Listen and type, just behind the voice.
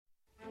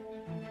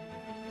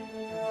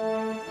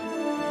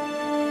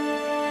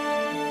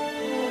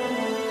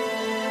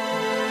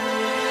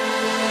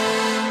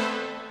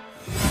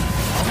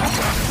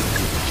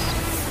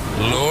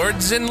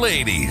Lads and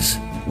ladies,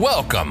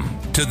 welcome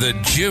to the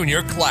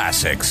Junior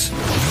Classics.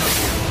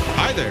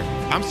 Hi there,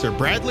 I'm Sir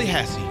Bradley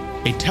Hasse,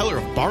 a teller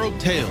of borrowed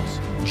tales.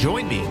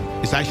 Join me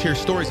as I share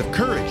stories of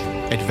courage,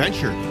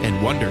 adventure,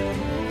 and wonder.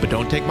 But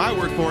don't take my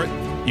word for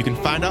it. You can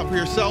find out for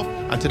yourself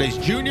on today's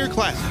Junior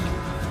Classic.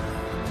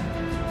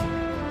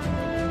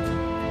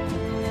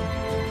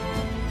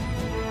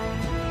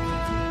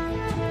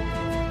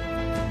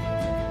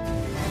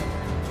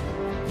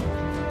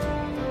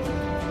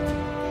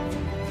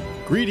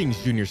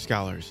 Greetings, Junior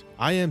Scholars.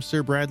 I am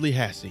Sir Bradley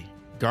Hasse,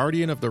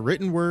 guardian of the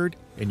written word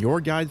and your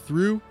guide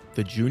through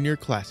the Junior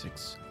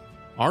Classics.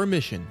 Our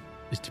mission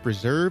is to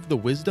preserve the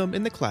wisdom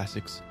in the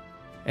classics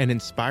and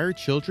inspire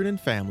children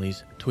and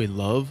families to a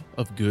love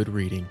of good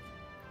reading.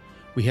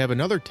 We have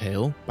another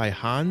tale by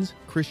Hans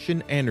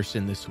Christian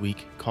Andersen this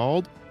week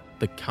called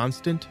The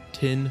Constant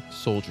Tin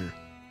Soldier.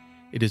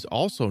 It is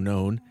also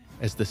known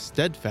as the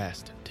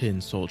Steadfast Tin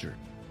Soldier,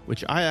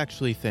 which I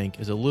actually think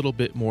is a little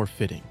bit more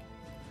fitting.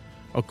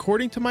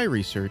 According to my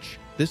research,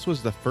 this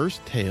was the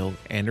first tale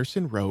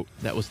Andersen wrote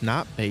that was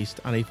not based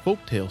on a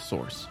folktale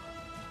source.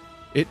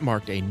 It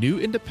marked a new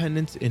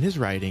independence in his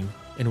writing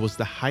and was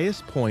the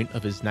highest point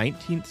of his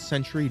 19th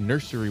century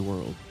nursery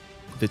world,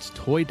 with its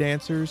toy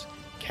dancers,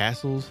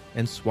 castles,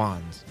 and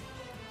swans.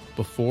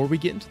 Before we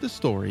get into the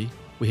story,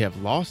 we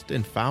have lost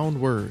and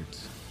found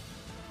words.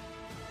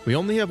 We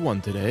only have one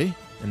today,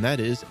 and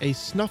that is a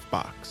snuff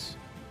box.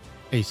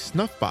 A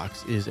snuff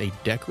box is a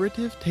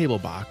decorative table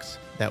box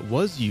that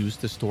was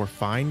used to store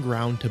fine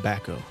ground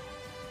tobacco,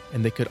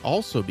 and they could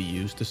also be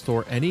used to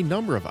store any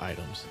number of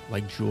items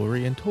like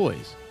jewelry and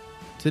toys.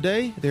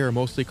 Today, they are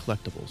mostly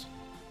collectibles.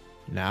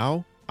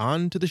 Now,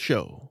 on to the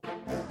show.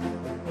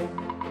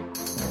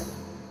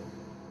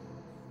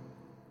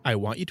 I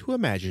want you to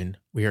imagine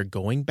we are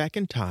going back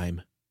in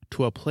time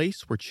to a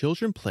place where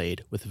children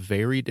played with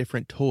very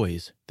different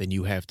toys than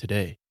you have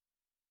today.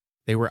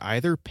 They were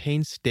either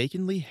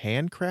painstakingly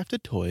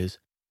handcrafted toys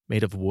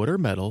made of wood or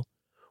metal,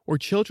 or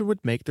children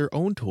would make their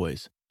own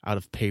toys out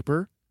of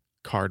paper,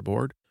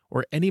 cardboard,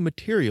 or any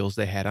materials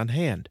they had on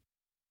hand.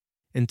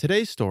 In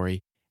today's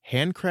story,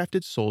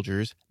 handcrafted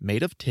soldiers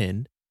made of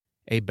tin,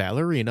 a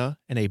ballerina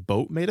and a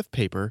boat made of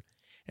paper,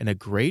 and a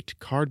great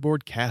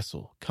cardboard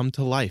castle come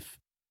to life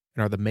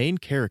and are the main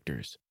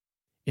characters.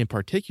 In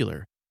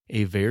particular,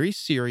 a very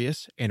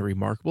serious and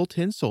remarkable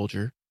tin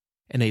soldier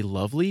and a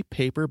lovely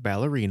paper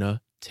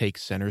ballerina take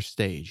center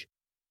stage.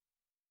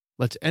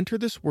 Let's enter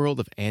this world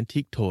of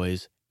antique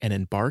toys and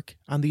embark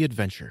on the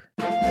adventure.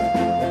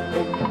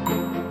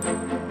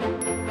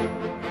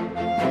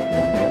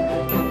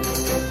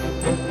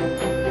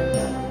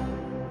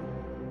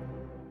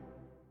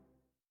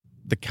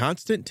 The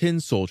Constant Tin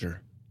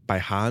Soldier by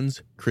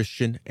Hans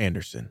Christian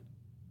Andersen.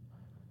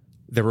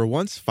 There were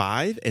once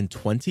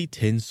 25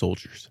 tin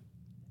soldiers.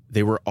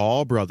 They were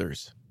all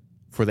brothers,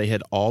 for they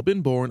had all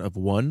been born of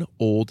one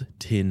old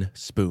tin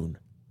spoon.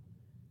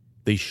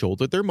 They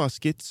shouldered their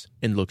muskets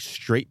and looked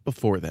straight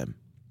before them.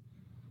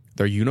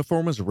 Their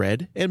uniform was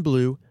red and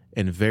blue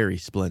and very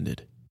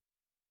splendid.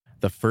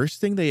 The first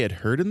thing they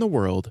had heard in the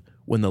world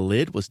when the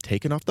lid was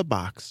taken off the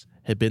box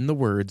had been the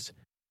words,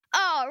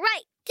 "All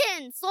right,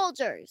 tin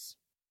soldiers."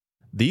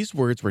 These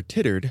words were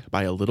tittered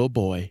by a little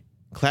boy,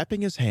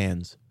 clapping his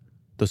hands.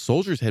 The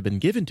soldiers had been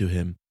given to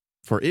him,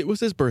 for it was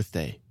his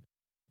birthday,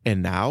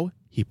 and now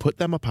he put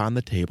them upon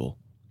the table.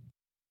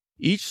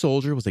 Each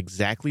soldier was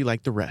exactly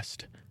like the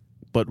rest,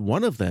 but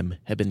one of them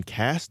had been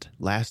cast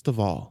last of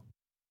all.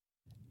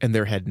 And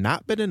there had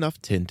not been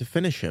enough tin to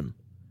finish him,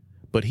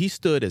 but he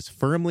stood as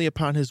firmly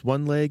upon his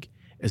one leg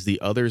as the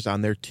others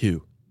on their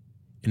two,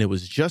 and it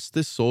was just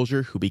this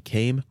soldier who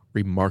became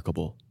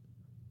remarkable.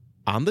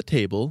 On the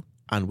table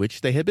on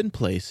which they had been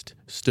placed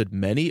stood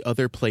many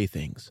other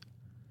playthings,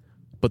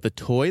 but the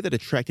toy that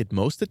attracted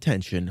most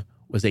attention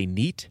was a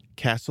neat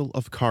castle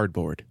of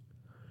cardboard.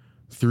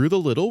 Through the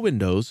little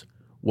windows,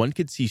 one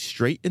could see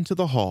straight into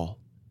the hall.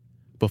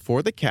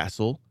 Before the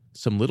castle,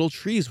 some little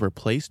trees were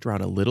placed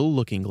round a little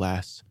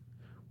looking-glass,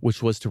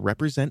 which was to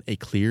represent a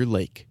clear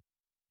lake.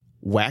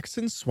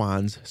 Waxen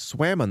swans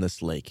swam on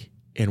this lake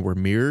and were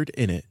mirrored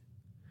in it.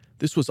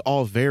 This was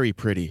all very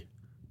pretty,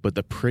 but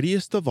the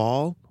prettiest of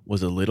all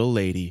was a little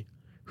lady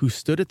who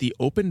stood at the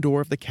open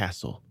door of the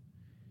castle.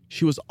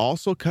 She was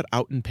also cut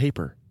out in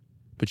paper,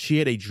 but she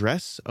had a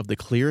dress of the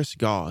clearest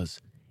gauze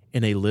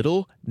and a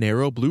little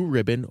narrow blue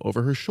ribbon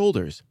over her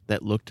shoulders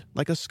that looked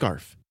like a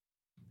scarf.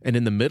 And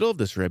in the middle of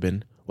this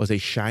ribbon was a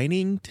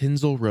shining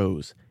tinsel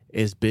rose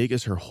as big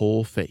as her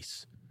whole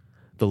face.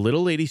 The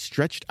little lady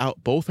stretched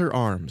out both her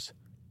arms,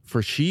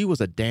 for she was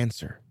a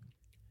dancer.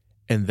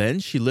 And then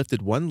she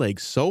lifted one leg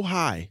so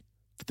high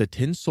that the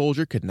tin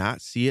soldier could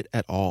not see it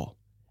at all,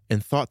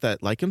 and thought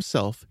that, like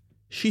himself,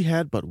 she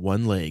had but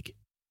one leg.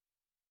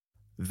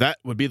 "That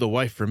would be the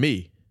wife for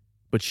me,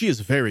 but she is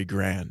very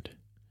grand.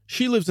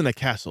 She lives in a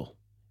castle,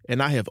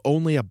 and I have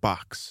only a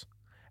box,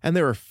 and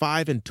there are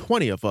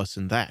 25 of us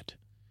in that.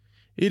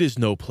 It is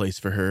no place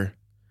for her,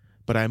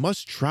 but I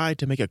must try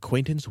to make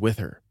acquaintance with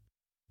her."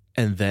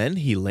 And then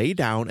he lay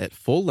down at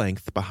full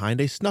length behind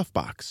a snuff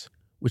box,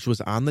 which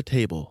was on the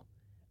table.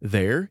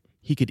 There,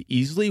 he could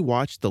easily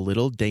watch the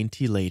little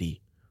dainty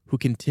lady, who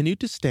continued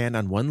to stand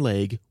on one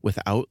leg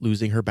without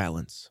losing her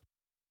balance.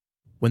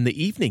 When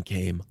the evening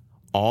came,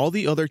 all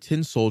the other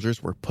tin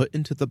soldiers were put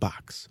into the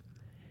box,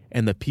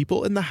 and the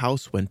people in the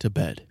house went to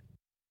bed.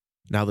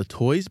 Now the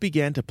toys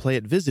began to play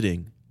at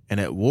visiting and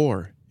at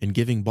war and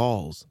giving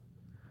balls.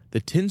 The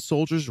tin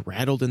soldiers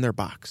rattled in their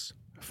box,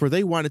 for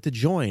they wanted to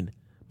join,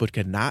 but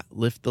could not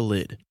lift the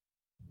lid.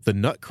 The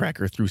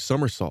nutcracker threw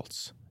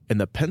somersaults, and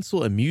the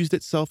pencil amused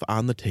itself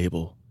on the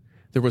table.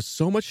 There was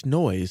so much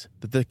noise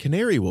that the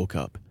canary woke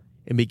up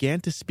and began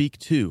to speak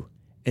too,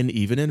 and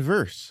even in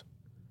verse.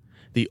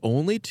 The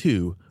only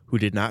two who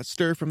did not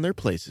stir from their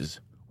places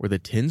were the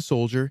tin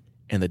soldier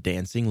and the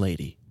dancing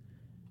lady.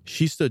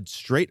 She stood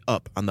straight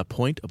up on the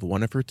point of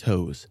one of her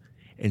toes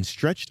and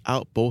stretched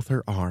out both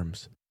her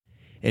arms.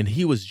 And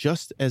he was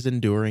just as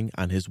enduring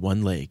on his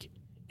one leg,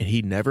 and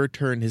he never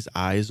turned his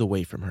eyes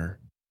away from her.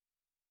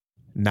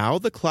 Now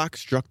the clock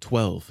struck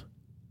 12,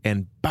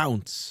 and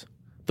bounce!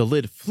 The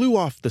lid flew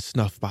off the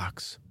snuff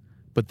box.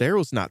 But there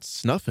was not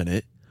snuff in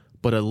it,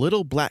 but a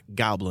little black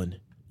goblin.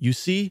 You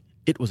see,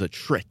 it was a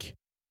trick.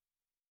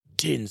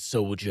 "Tin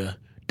soldier,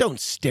 don't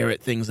stare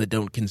at things that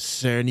don't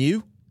concern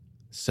you,"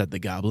 said the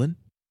goblin.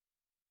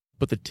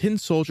 But the tin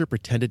soldier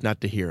pretended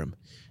not to hear him.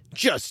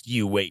 "Just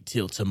you wait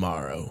till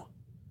tomorrow."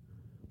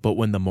 But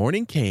when the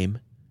morning came,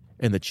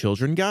 and the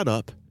children got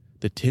up,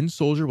 the tin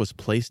soldier was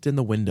placed in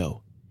the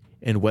window,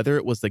 and whether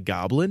it was the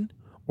goblin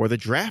or the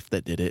draft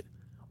that did it,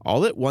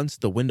 all at once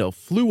the window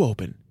flew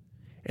open,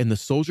 and the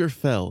soldier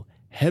fell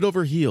head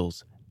over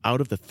heels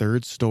out of the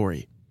third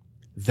story.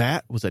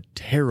 That was a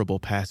terrible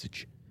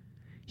passage.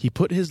 He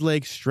put his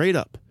leg straight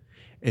up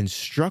and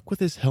struck with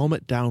his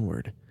helmet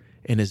downward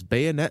and his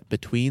bayonet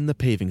between the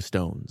paving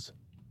stones.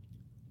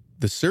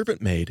 The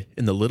servant maid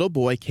and the little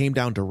boy came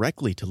down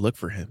directly to look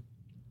for him.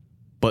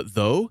 But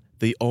though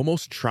they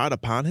almost trod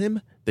upon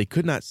him, they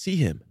could not see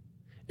him.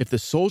 If the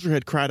soldier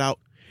had cried out,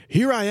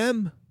 "Here I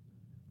am,"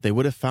 they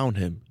would have found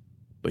him,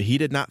 but he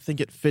did not think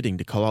it fitting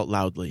to call out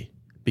loudly,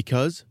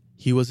 because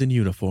he was in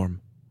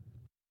uniform.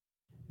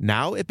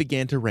 Now it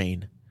began to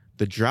rain.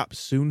 The drops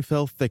soon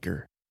fell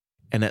thicker,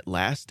 and at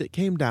last it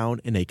came down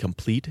in a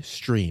complete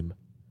stream.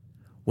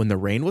 When the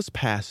rain was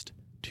past,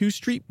 2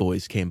 street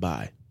boys came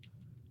by.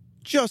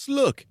 "Just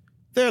look,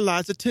 there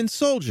lies a tin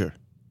soldier.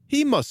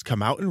 He must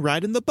come out and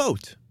ride in the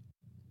boat."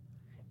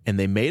 And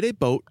they made a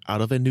boat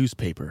out of a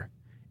newspaper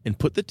and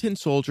put the tin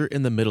soldier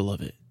in the middle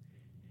of it.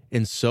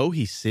 And so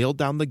he sailed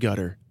down the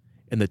gutter,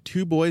 and the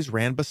 2 boys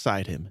ran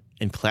beside him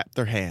and clapped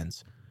their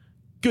hands.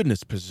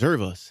 Goodness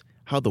preserve us,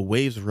 how the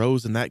waves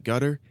rose in that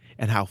gutter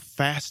and how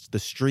fast the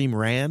stream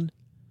ran.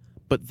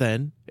 But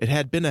then it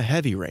had been a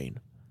heavy rain.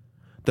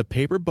 The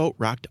paper boat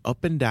rocked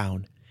up and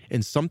down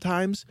and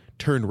sometimes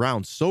turned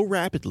round so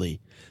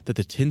rapidly that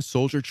the tin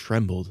soldier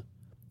trembled.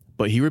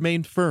 But he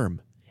remained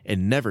firm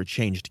and never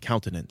changed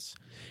countenance,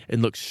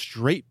 and looked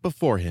straight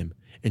before him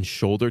and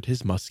shouldered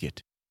his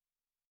musket.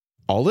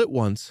 All at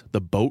once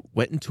the boat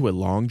went into a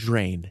long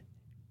drain,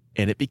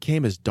 and it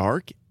became as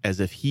dark as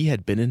if he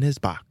had been in his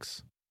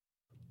box.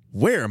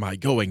 "Where am I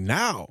going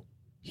now?"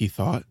 he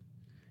thought.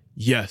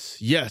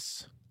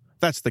 Yes,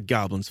 that's the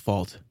goblin's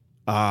fault.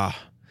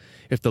 Ah,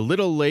 if the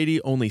little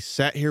lady only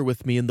sat here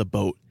with me in the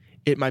boat,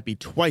 it might be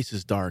twice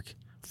as dark,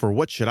 for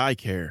what should I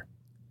care?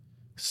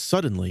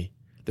 Suddenly,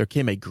 there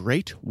came a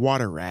great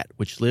water rat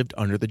which lived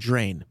under the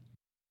drain.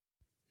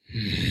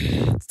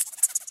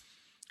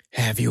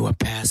 "Have you a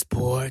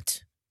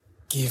passport?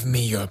 Give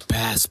me your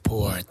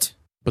passport."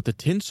 But the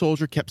tin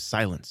soldier kept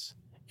silence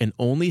and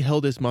only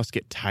held his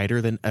musket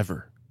tighter than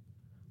ever.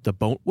 The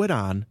boat went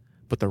on,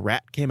 but the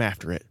rat came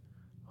after it.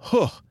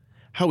 Huh!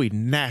 How he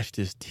gnashed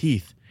his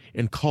teeth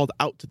and called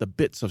out to the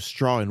bits of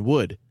straw and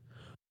wood.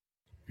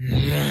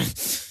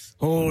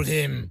 Hold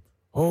him!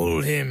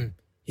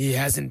 He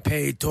hasn't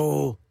paid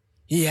toll.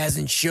 He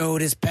hasn't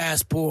showed his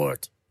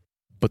passport."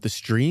 But the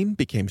stream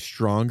became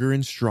stronger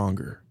and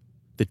stronger.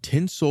 The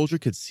tin soldier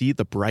could see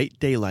the bright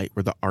daylight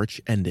where the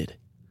arch ended,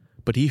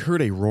 but he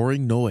heard a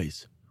roaring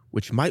noise,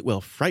 which might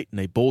well frighten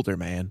a bolder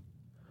man.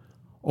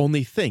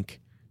 Only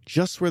think,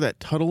 just where that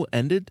tunnel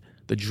ended,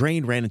 the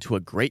drain ran into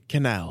a great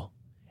canal,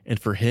 and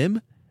for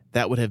him,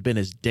 that would have been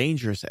as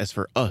dangerous as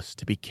for us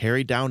to be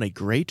carried down a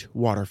great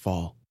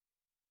waterfall.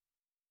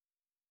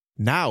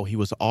 Now he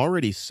was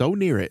already so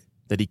near it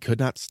that he could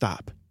not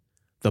stop.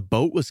 The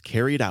boat was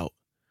carried out,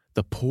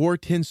 the poor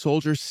tin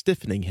soldier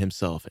stiffening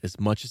himself as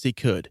much as he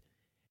could,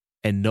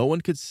 and no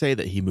one could say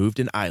that he moved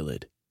an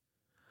eyelid.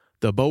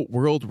 The boat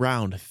whirled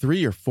round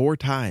 3 or 4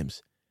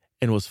 times,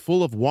 and was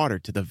full of water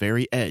to the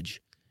very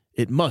edge.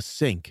 It must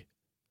sink.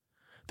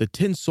 The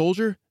tin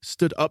soldier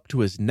stood up to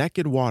his neck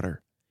in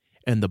water,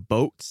 and the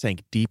boat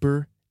sank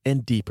deeper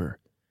and deeper,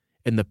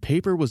 and the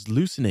paper was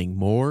loosening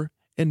more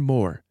and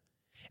more,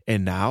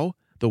 and now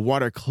the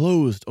water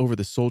closed over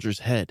the soldier's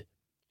head.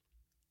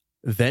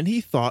 Then he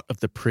thought of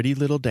the pretty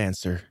little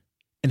dancer,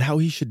 and how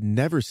he should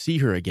never see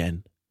her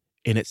again,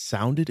 and it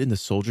sounded in the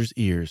soldier's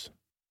ears.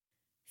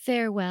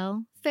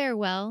 Farewell,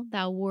 farewell,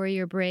 thou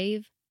warrior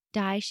brave.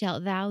 Die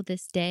shalt thou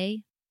this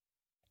day.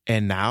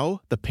 And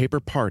now the paper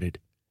parted,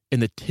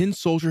 and the tin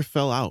soldier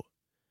fell out.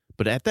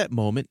 But at that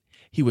moment,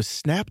 he was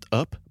snapped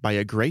up by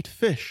a great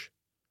fish.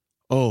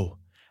 Oh,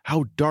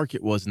 how dark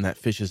it was in that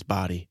fish's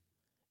body.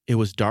 It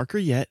was darker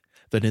yet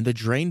than in the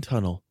drain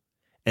tunnel,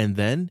 and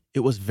then it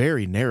was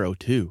very narrow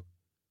too.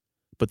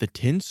 But the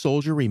tin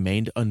soldier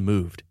remained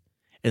unmoved,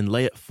 and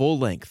lay at full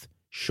length,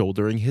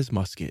 shouldering his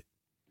musket.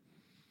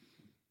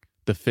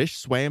 The fish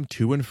swam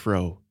to and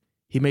fro.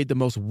 He made the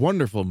most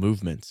wonderful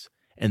movements,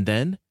 and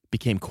then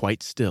became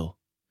quite still.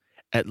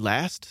 At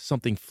last,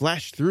 something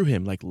flashed through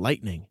him like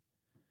lightning.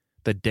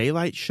 The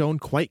daylight shone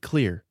quite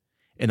clear,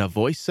 and a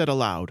voice said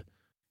aloud,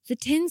 The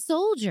tin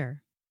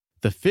soldier.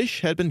 The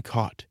fish had been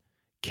caught,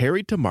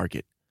 carried to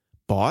market,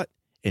 bought,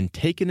 and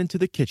taken into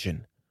the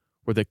kitchen,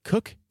 where the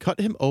cook cut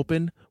him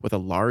open with a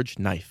large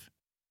knife.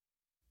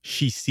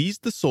 She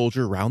seized the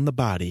soldier round the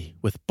body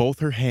with both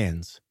her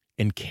hands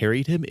and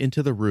carried him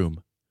into the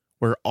room,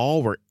 where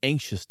all were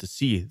anxious to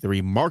see the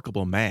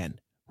remarkable man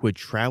who had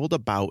traveled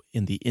about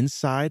in the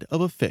inside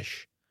of a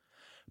fish.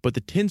 But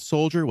the tin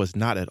soldier was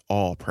not at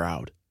all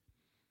proud.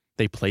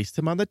 They placed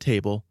him on the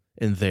table,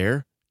 and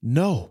there,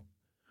 no!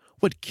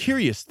 What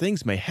curious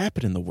things may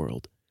happen in the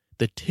world!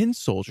 The tin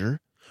soldier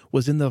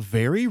was in the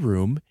very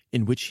room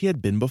in which he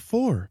had been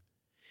before.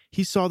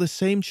 He saw the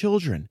same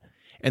children,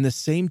 and the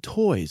same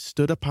toys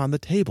stood upon the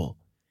table.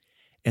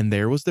 And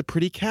there was the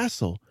pretty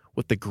castle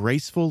with the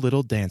graceful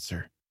little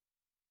dancer.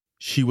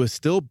 She was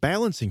still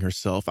balancing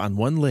herself on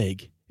one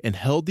leg and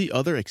held the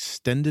other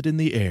extended in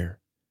the air.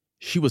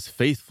 She was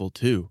faithful,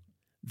 too.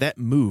 That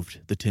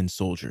moved the tin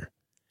soldier.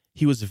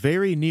 He was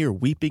very near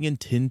weeping in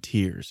tin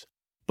tears,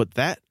 but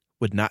that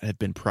would not have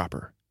been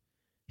proper.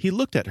 He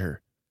looked at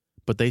her,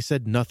 but they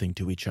said nothing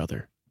to each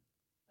other.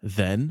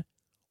 Then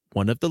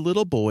one of the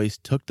little boys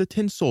took the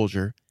tin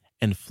soldier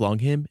and flung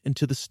him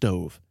into the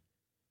stove.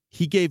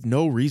 He gave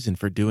no reason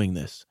for doing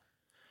this.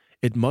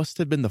 It must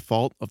have been the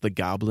fault of the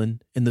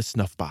goblin in the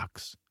snuff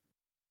box.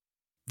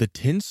 The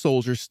tin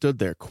soldier stood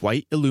there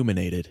quite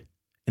illuminated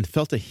and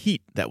felt a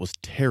heat that was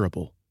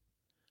terrible.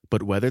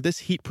 But whether this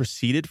heat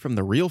proceeded from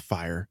the real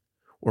fire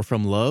or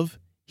from love,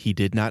 he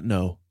did not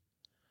know.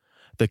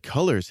 The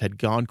colors had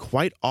gone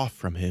quite off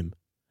from him,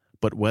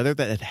 but whether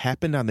that had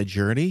happened on the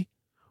journey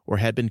or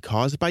had been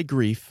caused by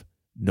grief,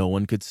 no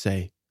one could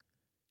say.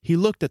 He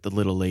looked at the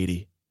little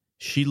lady.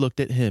 She looked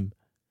at him,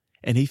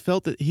 and he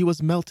felt that he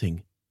was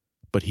melting,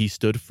 but he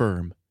stood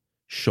firm,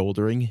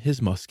 shouldering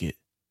his musket.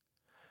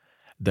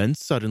 Then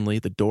suddenly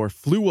the door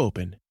flew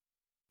open,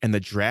 and the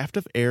draught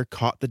of air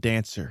caught the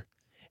dancer,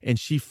 and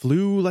she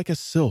flew like a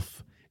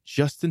sylph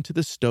just into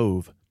the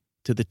stove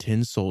to the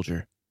tin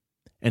soldier,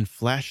 and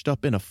flashed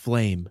up in a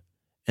flame,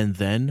 and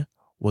then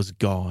was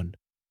gone.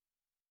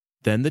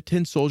 Then the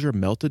tin soldier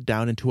melted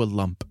down into a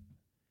lump,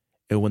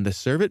 and when the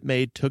servant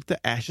maid took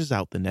the ashes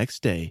out the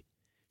next day,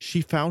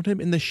 she found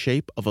him in the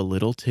shape of a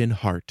little tin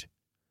heart.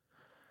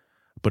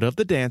 But of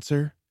the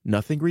dancer,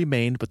 nothing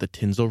remained but the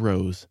tinsel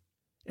rose,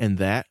 and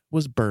that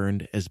was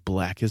burned as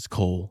black as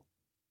coal.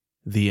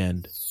 The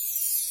end.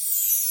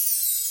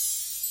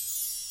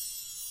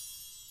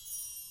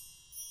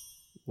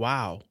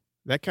 Wow,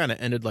 that kind of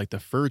ended like the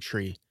fir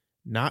tree.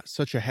 Not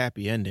such a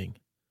happy ending.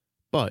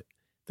 But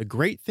the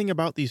great thing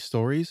about these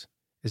stories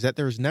is that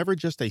there is never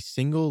just a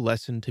single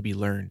lesson to be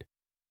learned.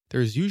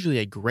 There is usually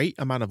a great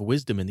amount of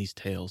wisdom in these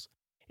tales,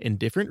 and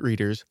different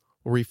readers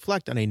will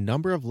reflect on a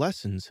number of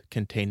lessons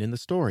contained in the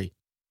story.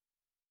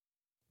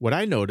 What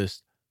I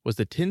noticed was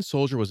the tin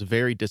soldier was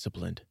very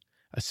disciplined,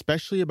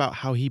 especially about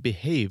how he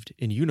behaved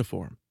in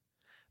uniform.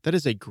 That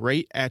is a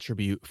great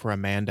attribute for a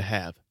man to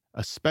have,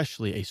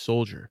 especially a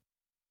soldier.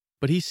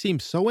 But he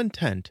seemed so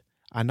intent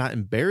on not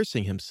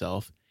embarrassing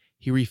himself,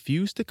 he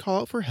refused to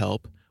call out for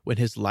help when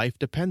his life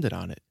depended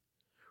on it.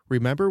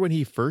 Remember when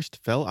he first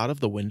fell out of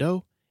the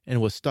window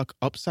and was stuck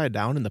upside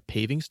down in the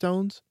paving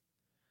stones?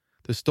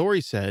 The story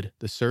said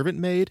the servant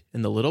maid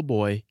and the little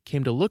boy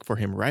came to look for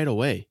him right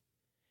away,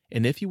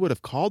 and if he would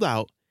have called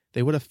out,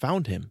 they would have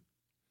found him.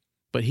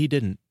 But he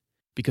didn't,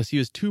 because he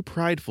was too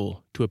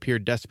prideful to appear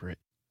desperate.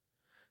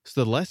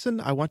 So the lesson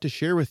I want to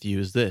share with you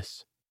is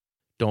this: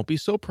 don't be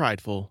so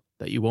prideful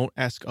that you won't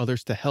ask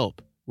others to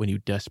help when you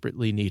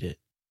desperately need it.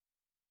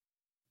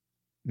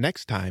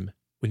 Next time,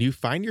 when you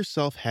find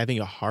yourself having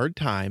a hard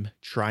time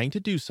trying to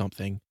do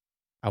something,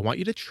 I want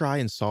you to try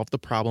and solve the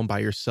problem by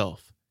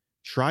yourself.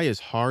 Try as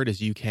hard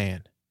as you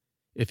can.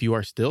 If you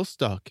are still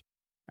stuck,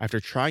 after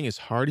trying as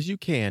hard as you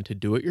can to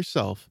do it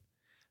yourself,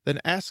 then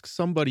ask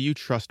somebody you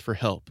trust for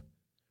help.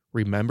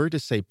 Remember to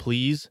say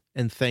please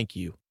and thank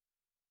you.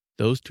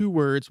 Those two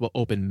words will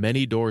open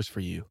many doors for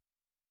you.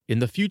 In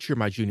the future,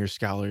 my junior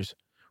scholars,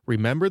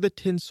 remember the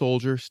tin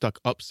soldier stuck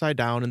upside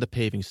down in the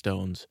paving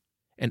stones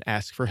and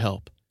ask for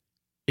help.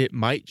 It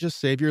might just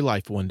save your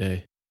life one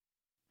day.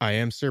 I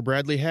am Sir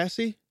Bradley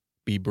Hassey.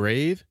 Be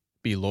brave,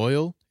 be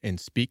loyal, and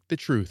speak the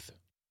truth.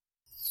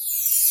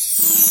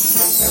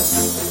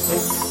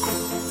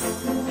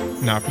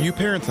 Now, for you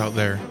parents out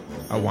there,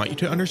 I want you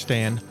to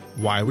understand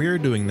why we are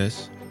doing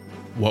this,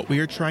 what we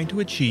are trying to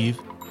achieve,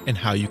 and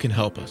how you can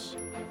help us.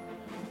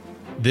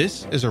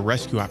 This is a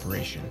rescue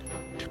operation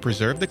to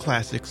preserve the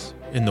classics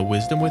and the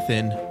wisdom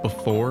within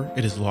before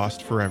it is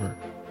lost forever.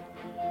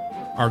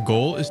 Our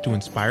goal is to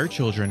inspire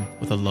children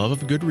with a love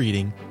of good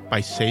reading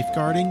by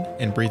safeguarding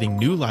and breathing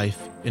new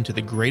life into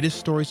the greatest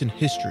stories in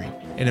history,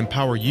 and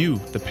empower you,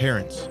 the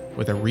parents,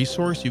 with a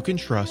resource you can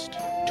trust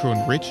to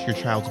enrich your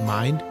child's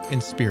mind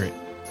and spirit.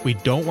 We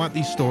don't want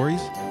these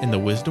stories and the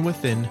wisdom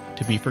within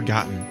to be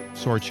forgotten,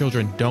 so our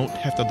children don't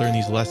have to learn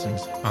these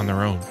lessons on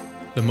their own.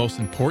 The most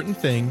important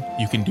thing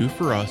you can do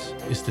for us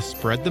is to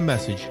spread the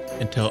message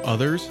and tell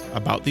others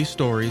about these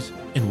stories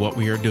and what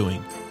we are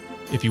doing.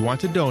 If you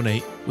want to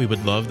donate, we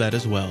would love that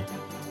as well.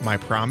 My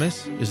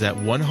promise is that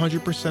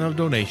 100% of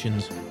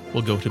donations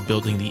will go to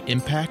building the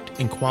impact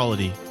and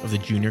quality of the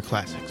Junior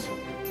Classics.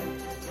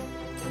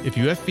 If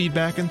you have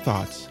feedback and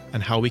thoughts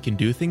on how we can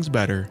do things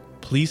better,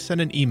 please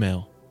send an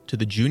email to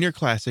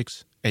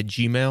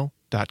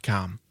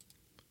thejuniorclassics@gmail.com.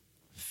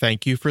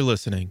 Thank you for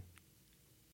listening.